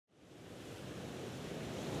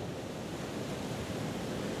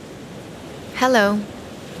Hello,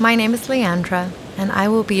 my name is Leandra, and I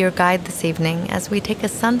will be your guide this evening as we take a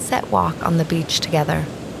sunset walk on the beach together.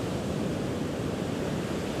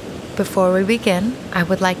 Before we begin, I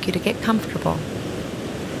would like you to get comfortable.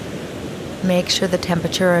 Make sure the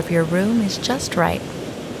temperature of your room is just right.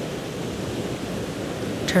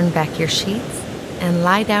 Turn back your sheets and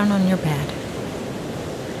lie down on your bed.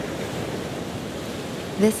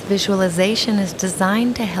 This visualization is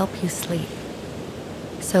designed to help you sleep,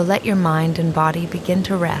 so let your mind and body begin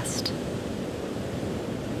to rest.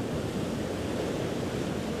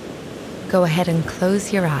 Go ahead and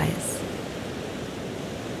close your eyes.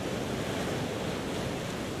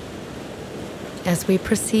 As we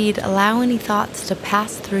proceed, allow any thoughts to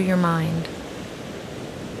pass through your mind.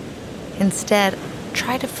 Instead,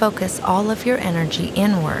 try to focus all of your energy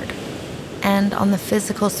inward and on the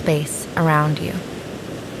physical space around you.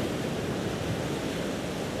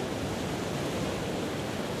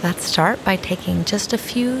 Let's start by taking just a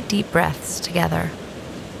few deep breaths together.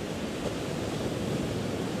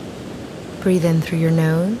 Breathe in through your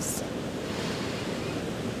nose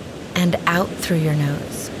and out through your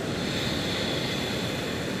nose.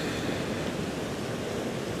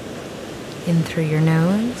 In through your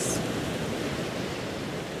nose,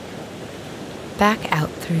 back out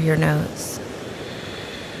through your nose.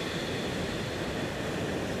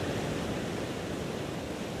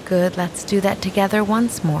 Good, let's do that together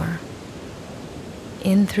once more.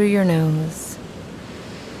 In through your nose,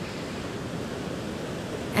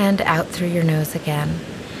 and out through your nose again.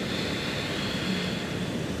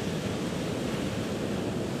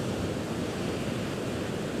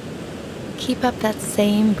 Keep up that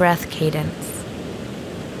same breath cadence.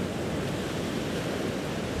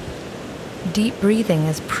 Deep breathing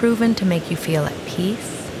is proven to make you feel at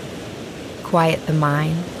peace, quiet the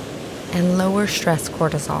mind, and lower stress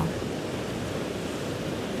cortisol.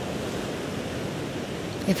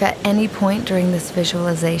 If at any point during this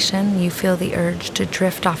visualization you feel the urge to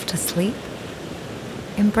drift off to sleep,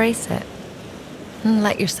 embrace it and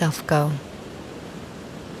let yourself go.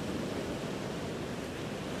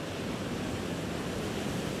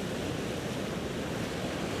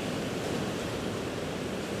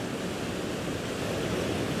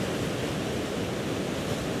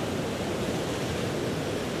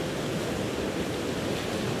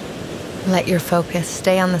 Let your focus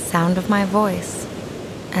stay on the sound of my voice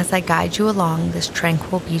as I guide you along this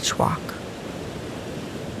tranquil beach walk.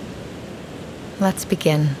 Let's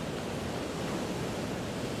begin.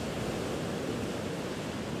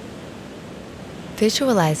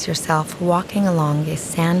 Visualize yourself walking along a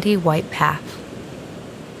sandy white path.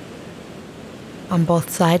 On both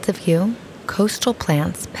sides of you, coastal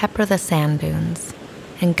plants pepper the sand dunes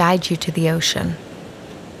and guide you to the ocean.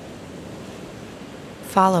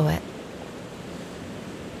 Follow it.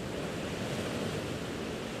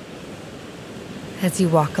 As you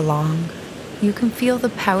walk along, you can feel the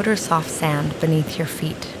powder soft sand beneath your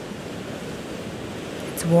feet.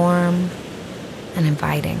 It's warm and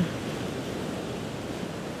inviting.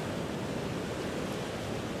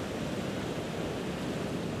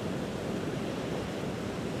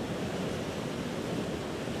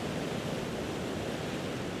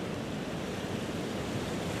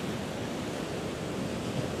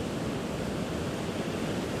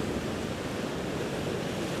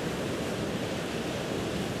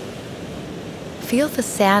 Feel the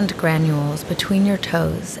sand granules between your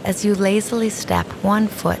toes as you lazily step one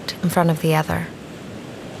foot in front of the other.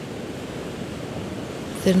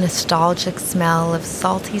 The nostalgic smell of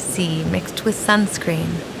salty sea mixed with sunscreen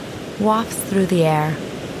wafts through the air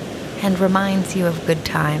and reminds you of good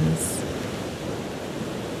times.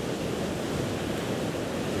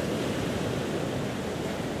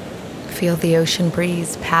 Feel the ocean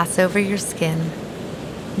breeze pass over your skin,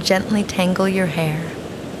 gently tangle your hair,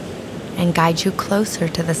 and guide you closer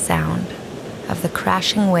to the sound of the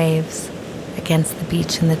crashing waves against the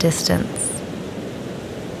beach in the distance.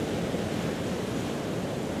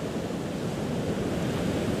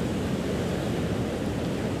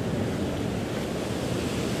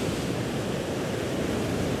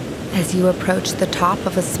 As you approach the top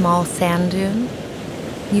of a small sand dune,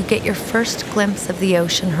 you get your first glimpse of the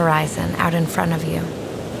ocean horizon out in front of you.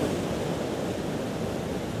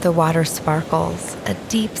 The water sparkles a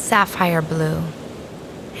deep sapphire blue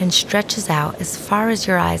and stretches out as far as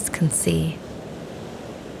your eyes can see.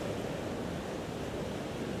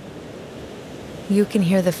 You can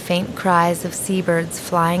hear the faint cries of seabirds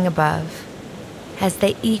flying above as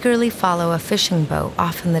they eagerly follow a fishing boat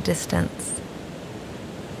off in the distance.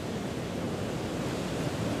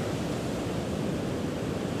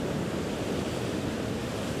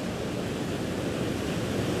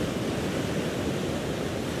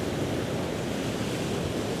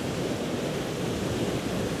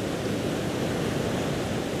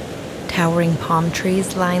 Towering palm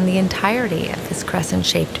trees line the entirety of this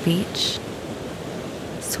crescent-shaped beach,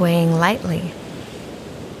 swaying lightly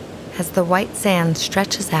as the white sand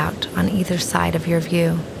stretches out on either side of your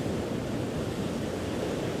view.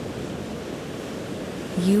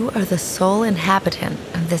 You are the sole inhabitant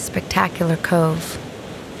of this spectacular cove.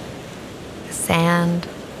 The sand,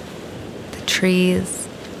 the trees,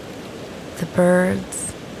 the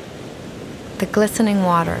birds, the glistening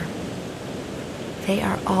water, they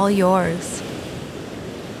are all yours.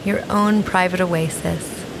 Your own private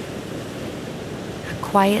oasis, a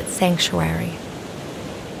quiet sanctuary.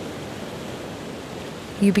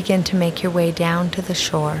 You begin to make your way down to the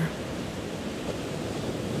shore.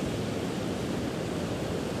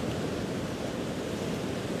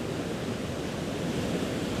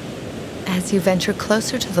 As you venture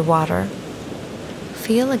closer to the water,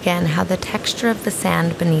 feel again how the texture of the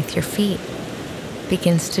sand beneath your feet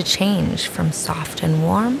begins to change from soft and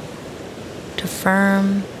warm to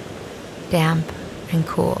firm, damp, and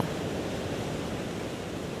cool.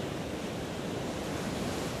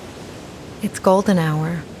 It's golden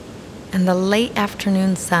hour, and the late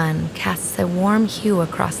afternoon sun casts a warm hue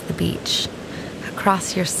across the beach,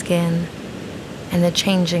 across your skin, and the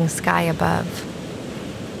changing sky above.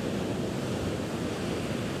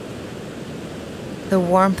 The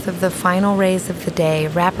warmth of the final rays of the day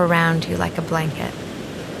wrap around you like a blanket.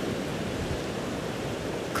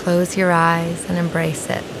 Close your eyes and embrace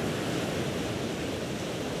it.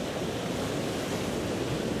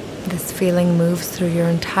 This feeling moves through your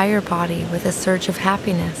entire body with a surge of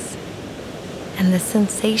happiness, and the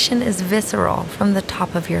sensation is visceral from the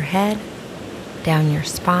top of your head, down your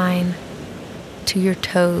spine, to your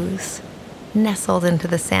toes, nestled into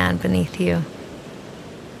the sand beneath you.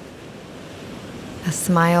 A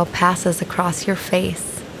smile passes across your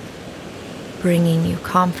face, bringing you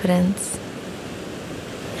confidence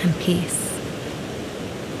and peace.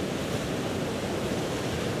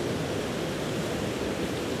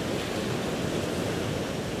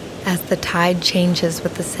 As the tide changes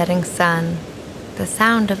with the setting sun, the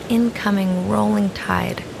sound of incoming rolling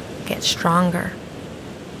tide gets stronger.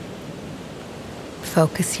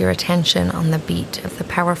 Focus your attention on the beat of the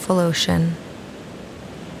powerful ocean,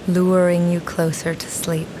 luring you closer to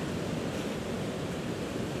sleep.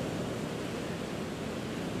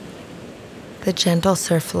 The gentle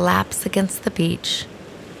surf laps against the beach,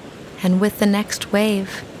 and with the next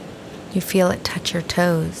wave, you feel it touch your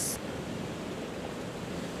toes.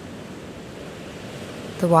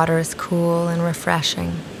 The water is cool and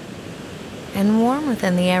refreshing, and warmer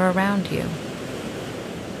than the air around you.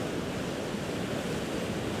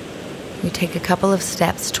 You take a couple of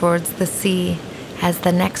steps towards the sea as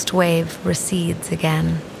the next wave recedes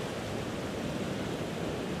again.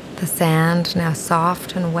 The sand, now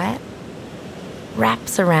soft and wet,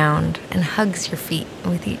 wraps around and hugs your feet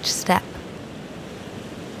with each step.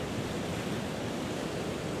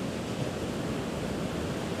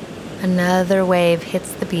 Another wave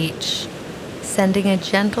hits the beach, sending a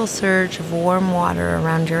gentle surge of warm water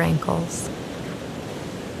around your ankles.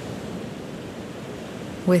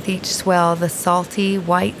 With each swell, the salty,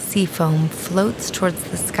 white sea foam floats towards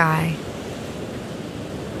the sky,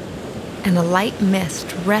 and a light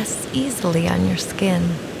mist rests easily on your skin.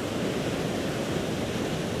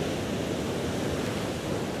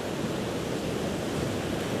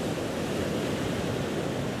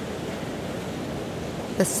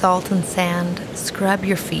 The salt and sand scrub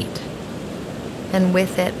your feet, and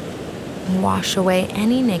with it, wash away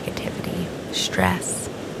any negativity, stress,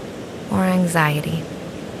 or anxiety.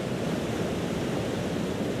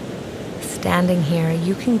 Standing here,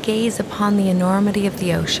 you can gaze upon the enormity of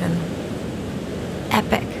the ocean,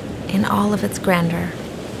 epic in all of its grandeur.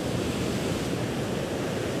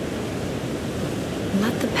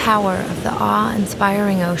 Let the power of the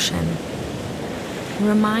awe-inspiring ocean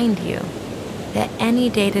remind you that any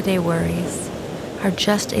day-to-day worries are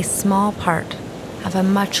just a small part of a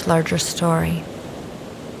much larger story.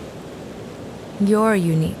 Your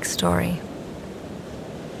unique story.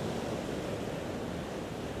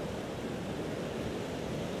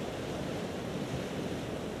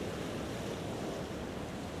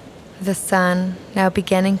 The sun, now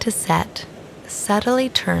beginning to set, subtly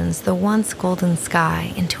turns the once golden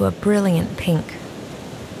sky into a brilliant pink.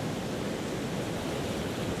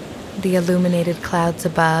 The illuminated clouds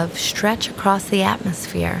above stretch across the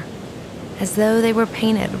atmosphere as though they were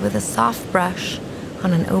painted with a soft brush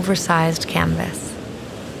on an oversized canvas.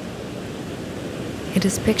 It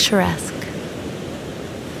is picturesque.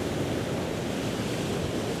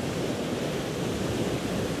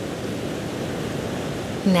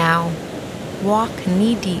 Now, walk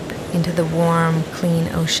knee-deep into the warm, clean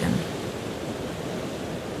ocean.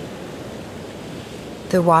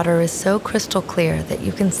 The water is so crystal clear that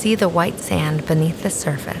you can see the white sand beneath the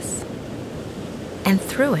surface, and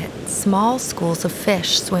through it, small schools of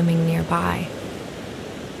fish swimming nearby.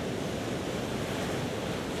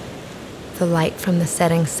 The light from the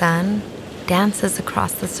setting sun dances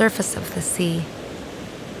across the surface of the sea,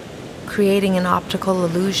 creating an optical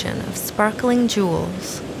illusion of sparkling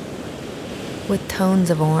jewels with tones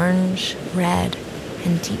of orange, red,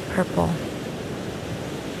 and deep purple.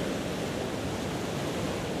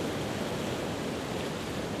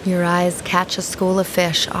 Your eyes catch a school of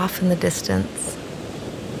fish off in the distance,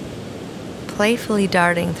 playfully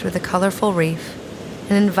darting through the colorful reef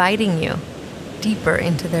and inviting you deeper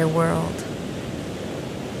into their world.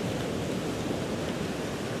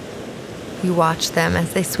 You watch them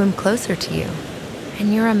as they swim closer to you,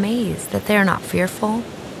 and you're amazed that they are not fearful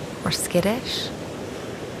or skittish,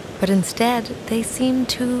 but instead they seem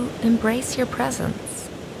to embrace your presence.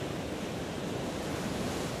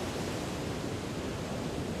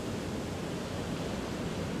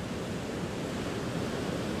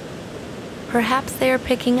 Perhaps they are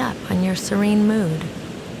picking up on your serene mood.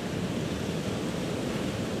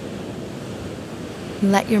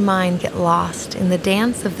 Let your mind get lost in the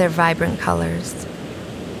dance of their vibrant colors,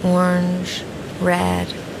 orange,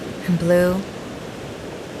 red, and blue,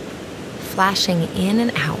 flashing in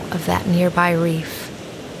and out of that nearby reef.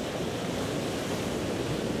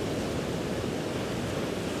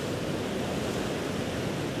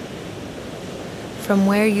 From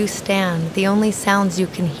where you stand, the only sounds you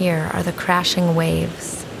can hear are the crashing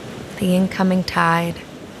waves, the incoming tide,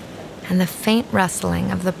 and the faint rustling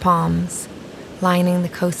of the palms lining the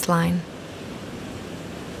coastline.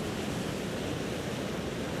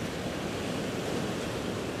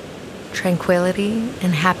 Tranquility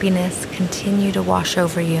and happiness continue to wash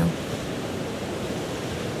over you.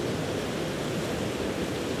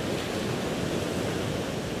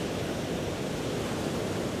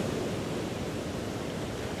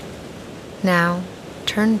 Now,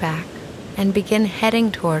 turn back and begin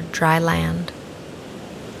heading toward dry land.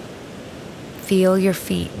 Feel your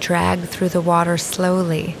feet drag through the water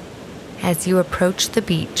slowly as you approach the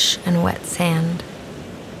beach and wet sand.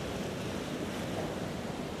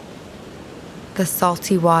 The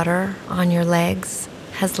salty water on your legs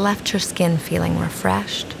has left your skin feeling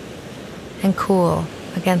refreshed and cool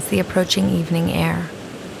against the approaching evening air.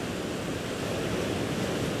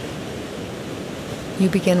 You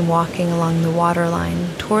begin walking along the waterline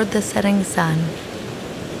toward the setting sun.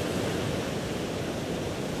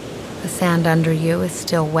 The sand under you is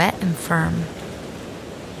still wet and firm,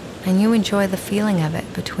 and you enjoy the feeling of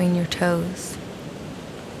it between your toes.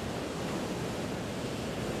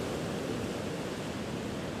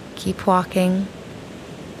 Keep walking,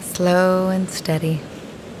 slow and steady,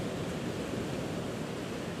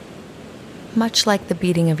 much like the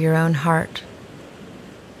beating of your own heart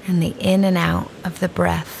and the in and out of the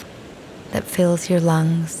breath that fills your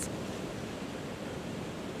lungs.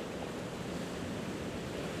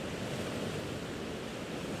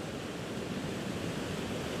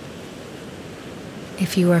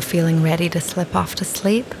 If you are feeling ready to slip off to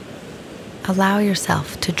sleep, allow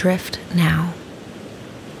yourself to drift now.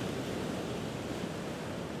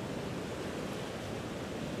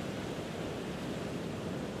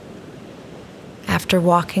 After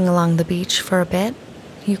walking along the beach for a bit,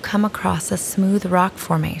 you come across a smooth rock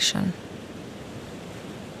formation.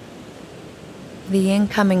 The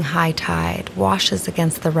incoming high tide washes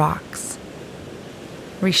against the rocks,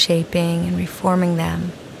 reshaping and reforming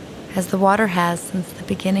them as the water has since the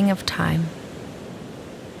beginning of time.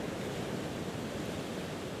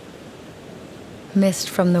 Mist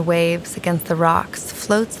from the waves against the rocks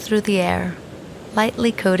floats through the air,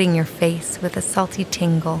 lightly coating your face with a salty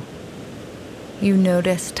tingle. You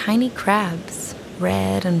notice tiny crabs,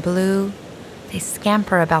 red and blue. They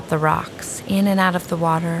scamper about the rocks, in and out of the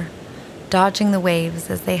water, dodging the waves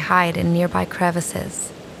as they hide in nearby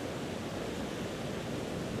crevices.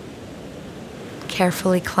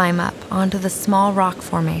 Carefully climb up onto the small rock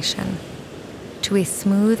formation to a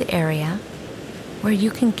smooth area where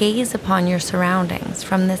you can gaze upon your surroundings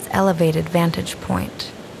from this elevated vantage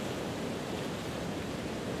point.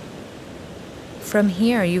 From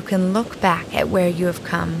here, you can look back at where you have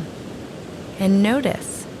come and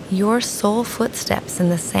notice your sole footsteps in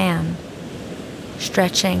the sand,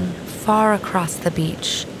 stretching far across the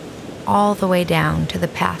beach, all the way down to the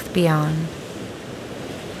path beyond.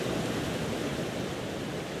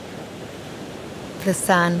 The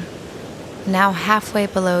sun, now halfway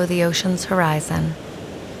below the ocean's horizon,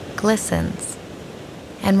 glistens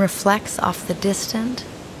and reflects off the distant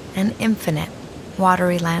and infinite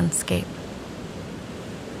watery landscape.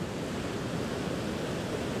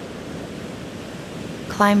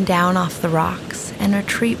 climb down off the rocks and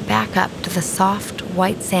retreat back up to the soft,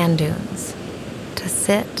 white sand dunes to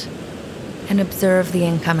sit and observe the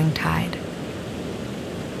incoming tide.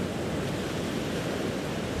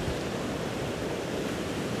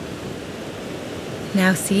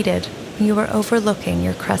 Now seated, you are overlooking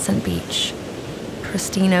your crescent beach,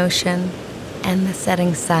 pristine ocean, and the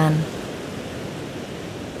setting sun.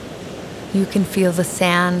 You can feel the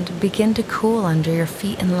sand begin to cool under your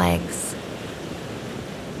feet and legs.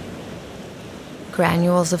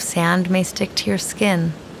 Granules of sand may stick to your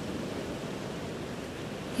skin.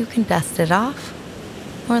 You can dust it off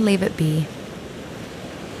or leave it be,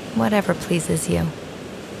 whatever pleases you.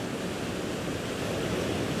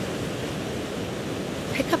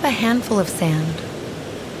 Pick up a handful of sand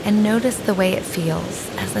and notice the way it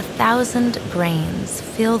feels as 1,000 grains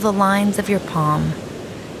fill the lines of your palm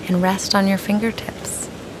and rest on your fingertips.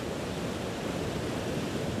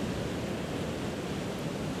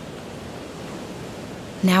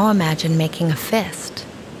 Now imagine making a fist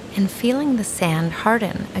and feeling the sand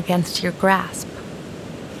harden against your grasp,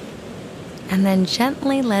 and then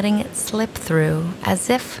gently letting it slip through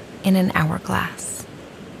as if in an hourglass.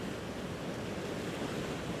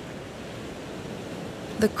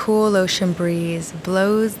 The cool ocean breeze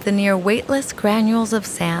blows the near weightless granules of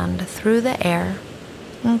sand through the air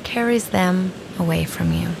and carries them away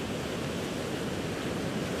from you.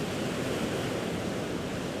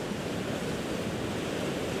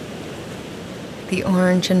 The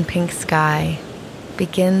orange and pink sky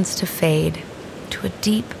begins to fade to a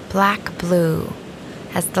deep black blue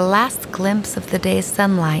as the last glimpse of the day's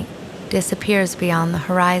sunlight disappears beyond the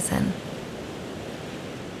horizon.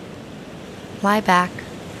 Lie back,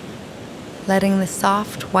 letting the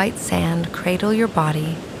soft white sand cradle your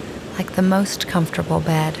body like the most comfortable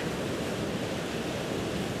bed.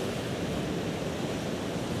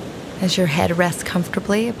 As your head rests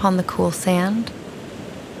comfortably upon the cool sand,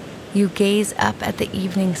 you gaze up at the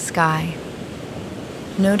evening sky,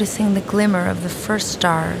 noticing the glimmer of the first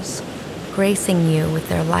stars gracing you with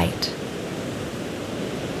their light.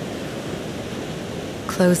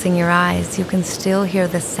 Closing your eyes, you can still hear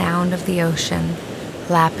the sound of the ocean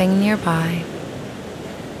lapping nearby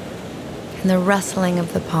and the rustling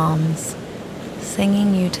of the palms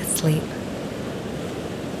singing you to sleep.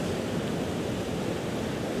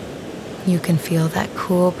 You can feel that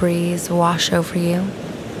cool breeze wash over you.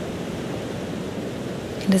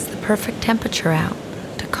 It is the perfect temperature out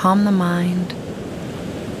to calm the mind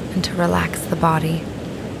and to relax the body.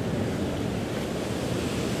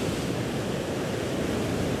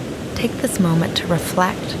 Take this moment to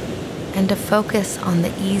reflect and to focus on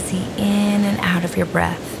the easy in and out of your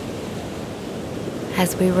breath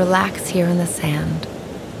as we relax here in the sand.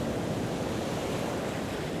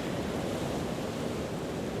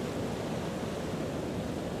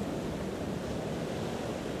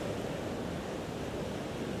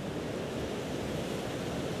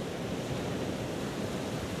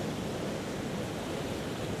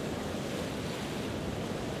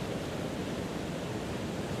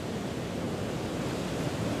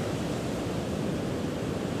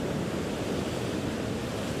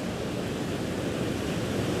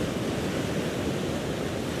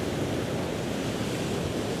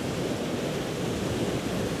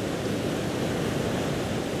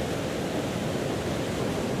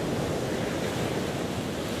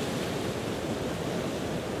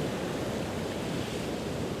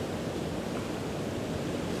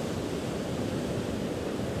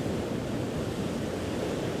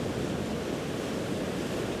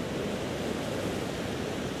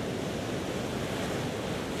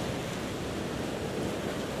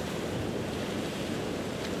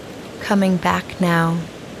 Coming back now,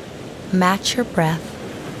 match your breath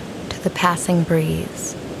to the passing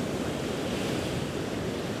breeze.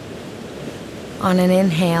 On an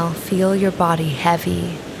inhale, feel your body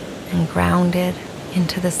heavy and grounded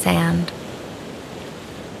into the sand.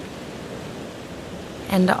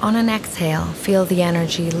 And on an exhale, feel the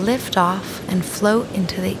energy lift off and float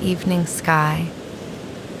into the evening sky.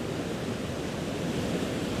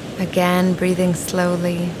 Again, breathing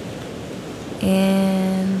slowly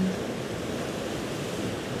in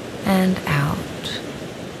and out.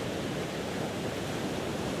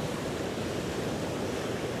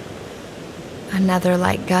 Another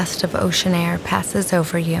light gust of ocean air passes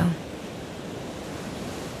over you.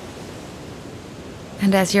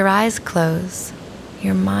 And as your eyes close,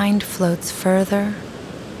 your mind floats further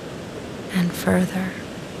and further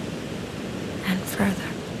and further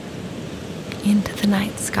into the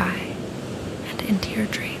night sky and into your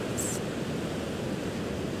dreams.